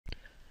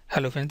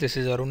Hello friends, this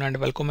is Arun and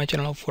welcome my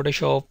channel of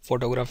Photoshop,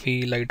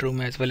 photography,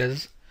 Lightroom as well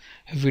as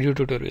video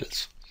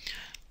tutorials.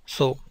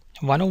 So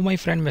one of my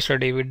friend Mr.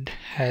 David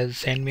has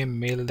sent me a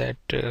mail that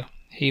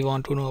he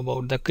want to know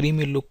about the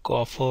creamy look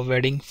of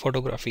wedding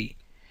photography.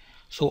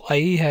 So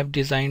I have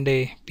designed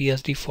a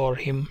PSD for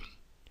him.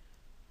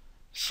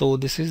 So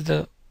this is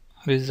the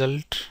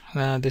result.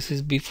 This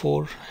is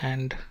before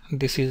and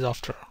this is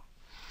after.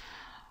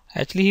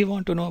 Actually he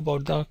want to know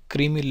about the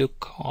creamy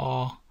look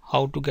or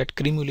how to get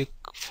creamy look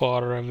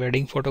for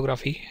wedding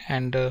photography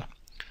and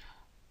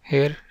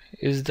here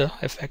is the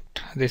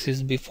effect. This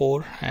is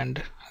before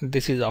and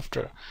this is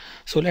after.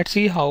 So let's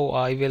see how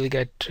I will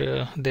get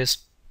this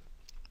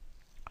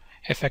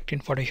effect in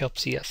Photoshop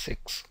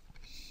CS6.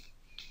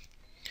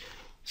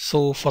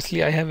 So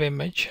firstly I have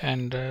image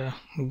and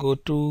go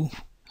to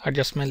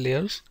adjustment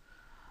layers,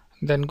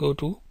 then go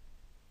to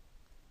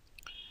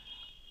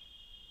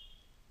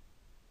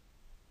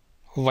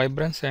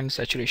vibrance and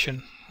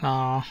saturation.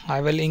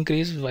 I will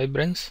increase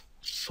vibrance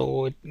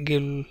so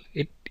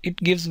it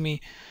gives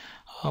me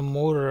a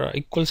more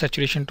equal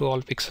saturation to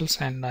all pixels,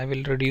 and I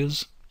will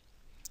reduce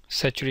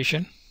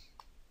saturation.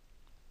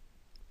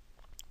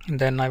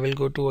 Then I will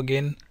go to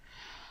again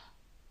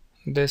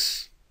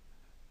this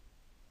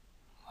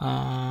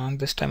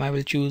this time I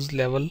will choose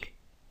level,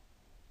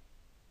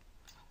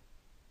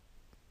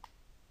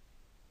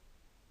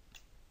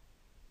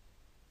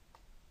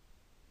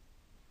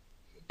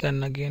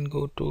 then again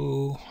go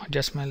to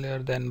adjustment layer,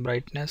 then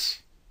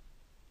brightness,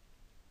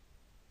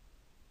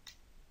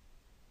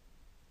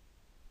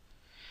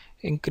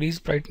 increase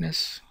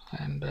brightness,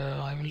 and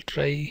I will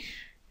try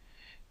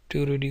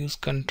to reduce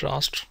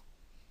contrast.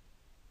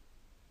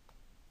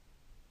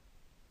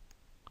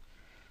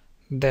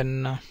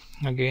 Then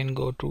again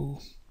go to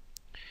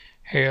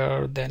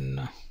here,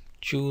 then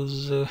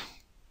choose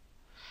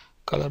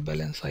color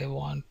balance. I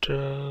want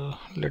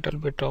little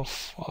bit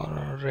of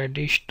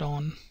reddish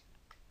tone.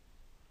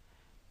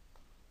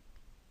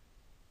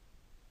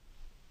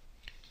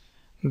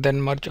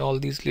 Then merge all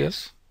these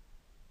layers,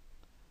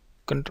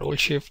 Control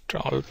Shift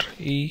Alt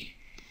E,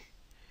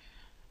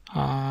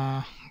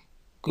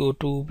 go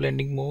to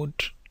blending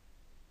mode,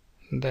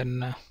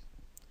 then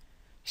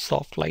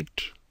soft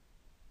light.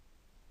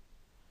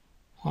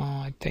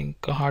 I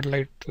think hard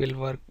light will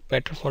work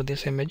better for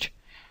this image.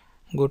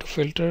 Go to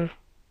filter,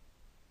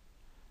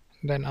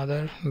 then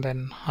other,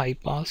 then high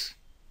pass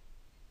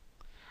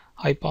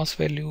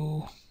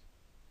value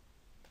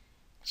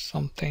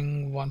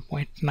something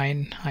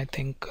 1.9. I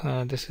think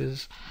this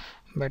is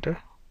better.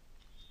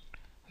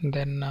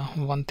 Then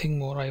one thing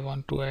more I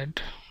want to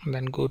add,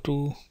 then go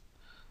to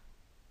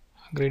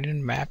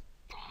gradient map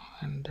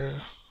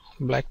and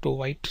black to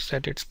white,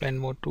 set its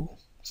blend mode to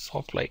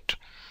soft light.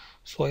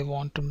 So I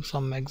want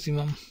some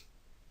maximum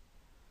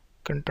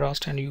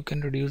contrast, and you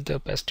can reduce the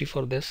opacity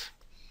for this.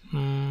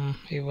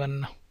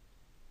 Even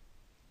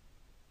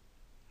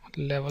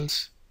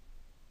levels,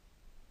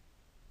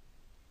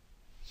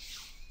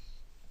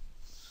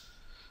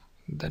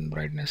 then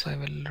brightness I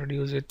will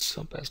reduce its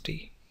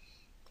opacity.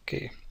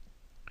 Okay,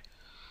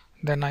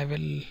 then I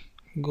will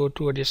go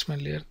to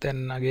adjustment layer,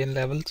 then again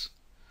levels.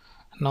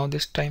 Now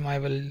this time I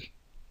will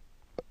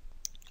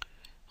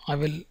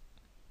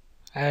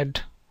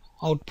add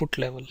output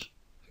level.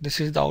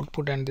 This is the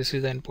output and this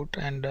is the input,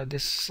 and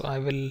this I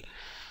will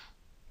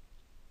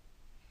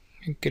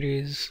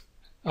increase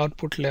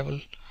output level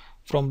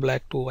from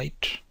black to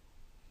white.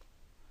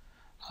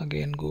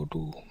 Again go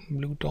to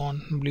blue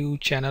tone, blue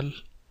channel,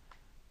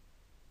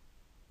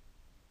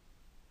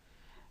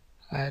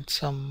 add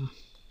some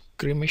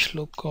creamish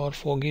look or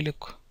foggy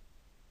look.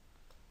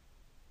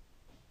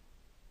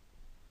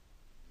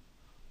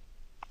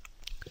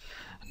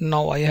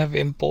 Now I have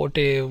import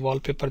a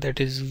wallpaper that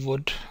is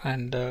wood,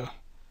 and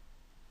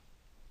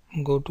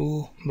go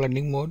to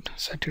blending mode,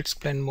 set its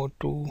blend mode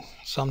to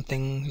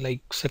something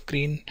like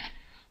screen,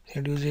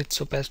 reduce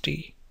its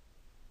opacity.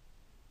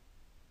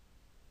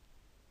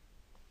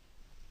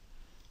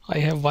 I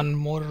have one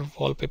more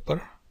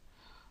wallpaper,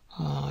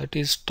 it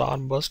is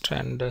starburst,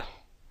 and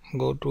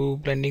go to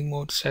blending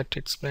mode, set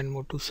its blend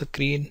mode to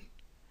screen,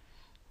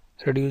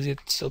 reduce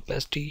its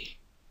opacity.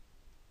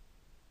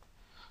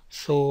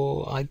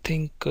 So I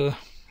think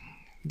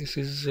this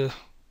is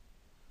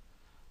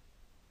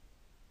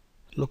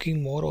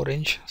looking more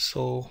orange,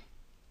 so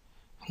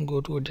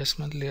go to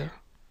adjustment layer,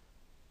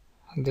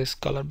 this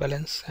color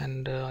balance,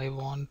 and I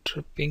want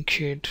pink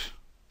shade,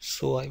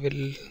 so I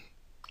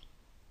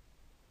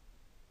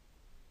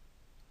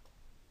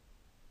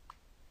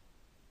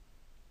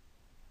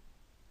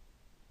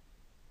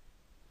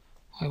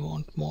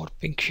want more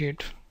pink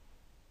shade.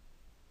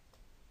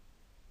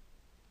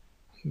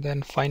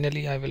 Then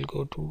finally I will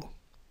go to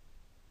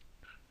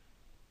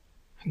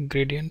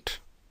gradient,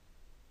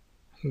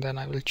 then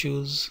I will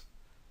choose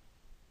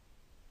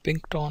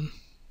pink tone,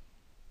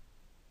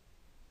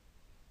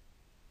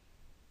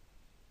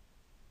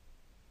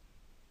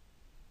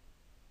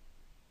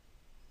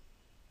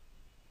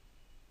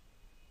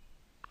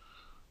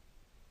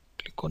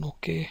 click on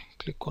OK,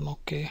 click on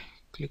OK,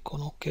 click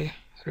on OK,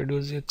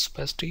 reduce its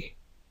opacity.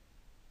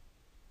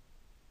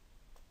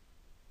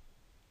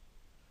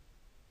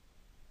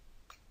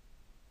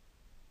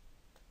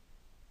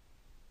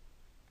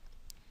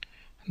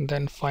 And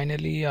then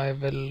finally I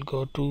will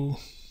go to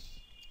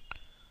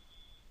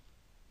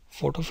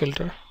photo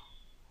filter,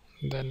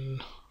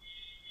 then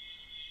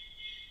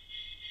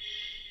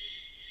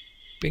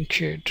pink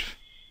shade,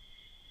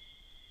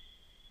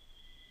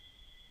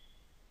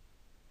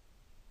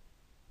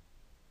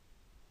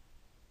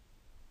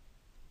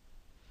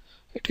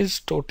 it is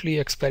totally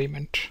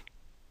experiment.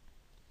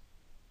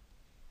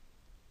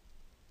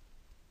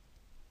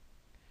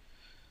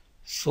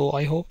 So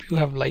I hope you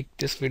have liked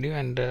this video,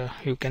 and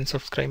you can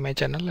subscribe my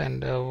channel.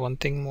 And one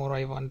thing more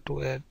I want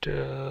to add,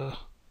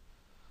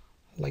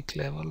 like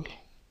level.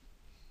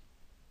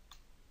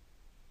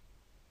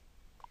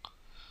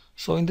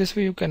 So in this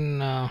way you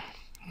can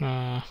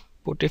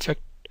put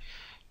effect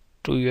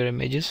to your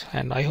images,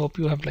 and I hope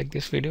you have liked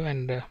this video,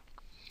 and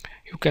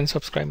you can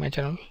subscribe my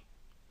channel,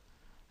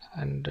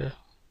 and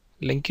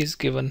link is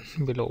given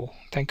below.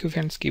 Thank you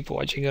friends, keep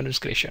watching your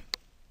discretion.